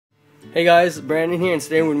Hey guys, Brandon here, and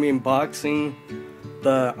today we're going to be unboxing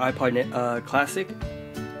the iPod Classic.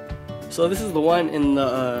 So this is the one in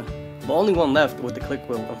the only one left with the click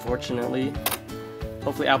wheel, unfortunately.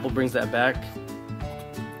 Hopefully Apple brings that back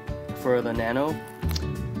for the Nano.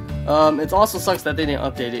 It also sucks that they didn't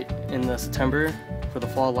update it in the September for the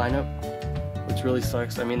fall lineup, which really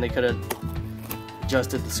sucks. I mean, they could have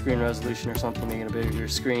adjusted the screen resolution or something, making a bigger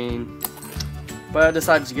screen. But I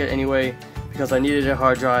decided to get it anyway, because I needed a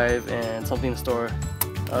hard drive and something to store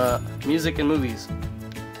music and movies.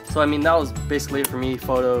 So I mean, that was basically it for me,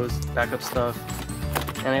 photos, backup stuff,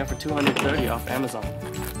 and I got it for $230 off Amazon.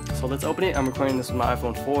 So let's open it. I'm recording this with my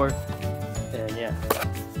iPhone 4, and yeah.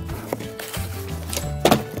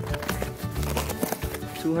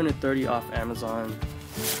 $230 off Amazon.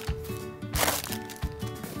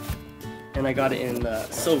 And I got it in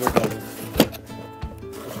silver color.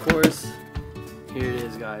 Of course, here it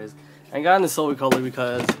is, guys. I got in the silver color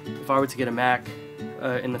because if I were to get a Mac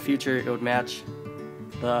in the future, it would match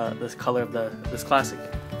this color of this Classic.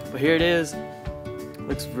 But here it is.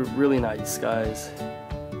 Looks really nice, guys.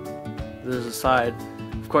 There's a side.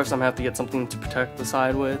 Of course, I'm gonna have to get something to protect the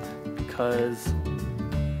side with because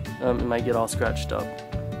it might get all scratched up.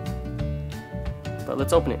 But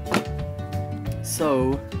let's open it.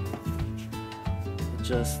 So,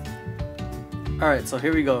 alright, so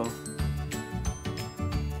here we go.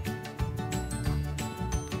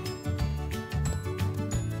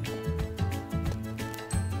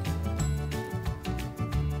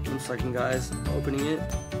 One second, guys. Opening it.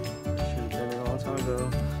 Should have done it a long time ago.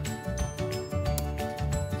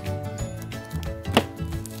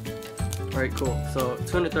 Alright, cool. So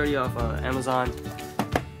 $230 off Amazon.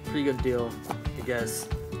 Pretty good deal, I guess.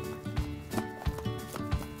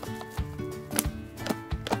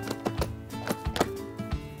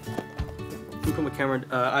 Let me put my camera,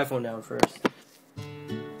 iPhone down first.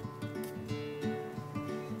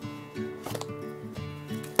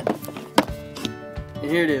 And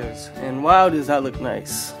here it is, and wow, does that look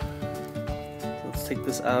nice. So let's take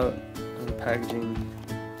this out of the packaging.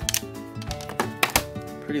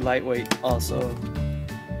 Pretty lightweight also.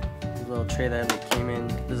 A little tray that it came in.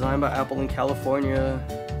 Designed by Apple in California.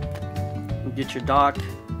 You get your dock,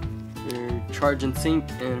 your charge and sync,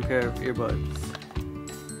 and a pair of earbuds.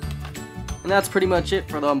 And that's pretty much it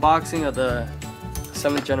for the unboxing of the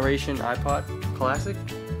 7th generation iPod Classic.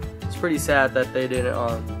 It's pretty sad that they didn't,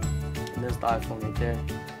 and there's the iPhone right there.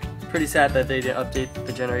 Pretty sad that they didn't update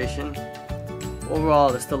the generation.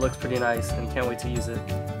 Overall, it still looks pretty nice and can't wait to use it.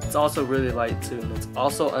 It's also really light too, and it's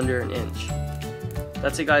also under an inch.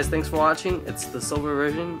 That's it, guys. Thanks for watching. It's the silver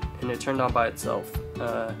version, and it turned on by itself.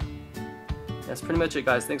 That's pretty much it,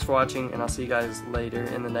 guys. Thanks for watching, and I'll see you guys later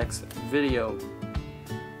in the next video.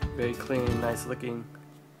 Very clean, nice looking.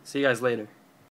 See you guys later.